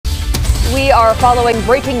We are following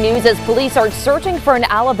breaking news as police are searching for an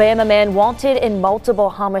Alabama man wanted in multiple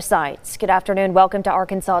homicides. Good afternoon. Welcome to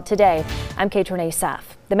Arkansas Today. I'm Katrin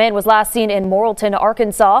Asaf. The man was last seen in Morrilton,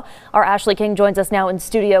 Arkansas. Our Ashley King joins us now in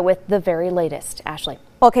studio with the very latest. Ashley.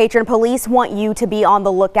 Well, Katrin, police want you to be on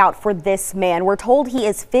the lookout for this man. We're told he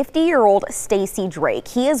is 50-year-old Stacy Drake.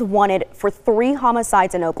 He is wanted for 3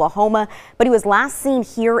 homicides in Oklahoma, but he was last seen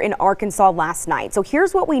here in Arkansas last night. So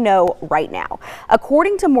here's what we know right now.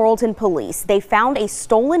 According to Morrilton police, they found a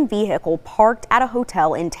stolen vehicle parked at a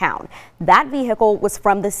hotel in town. That vehicle was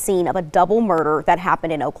from the scene of a double murder that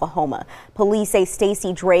happened in Oklahoma. Police say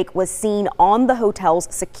Stacy Drake was seen on the hotel's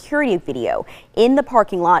security video in the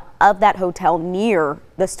parking lot of that hotel near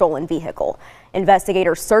the stolen vehicle.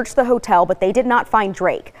 Investigators searched the hotel, but they did not find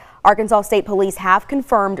Drake. Arkansas State Police have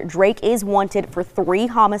confirmed Drake is wanted for 3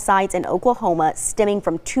 homicides in Oklahoma stemming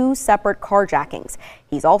from 2 separate carjackings.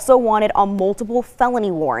 He's also wanted on multiple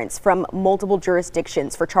felony warrants from multiple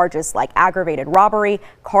jurisdictions for charges like aggravated robbery,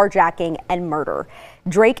 carjacking, and murder.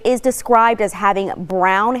 Drake is described as having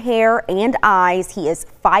brown hair and eyes. He is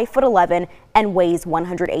 5'11" and weighs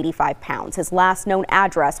 185 pounds. His last known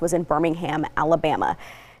address was in Birmingham, Alabama.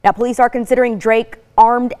 Now, police are considering Drake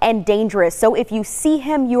armed and dangerous, so if you see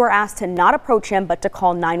him, you are asked to not approach him, but to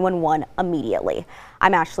call 911 immediately.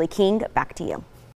 I'm Ashley King. Back to you.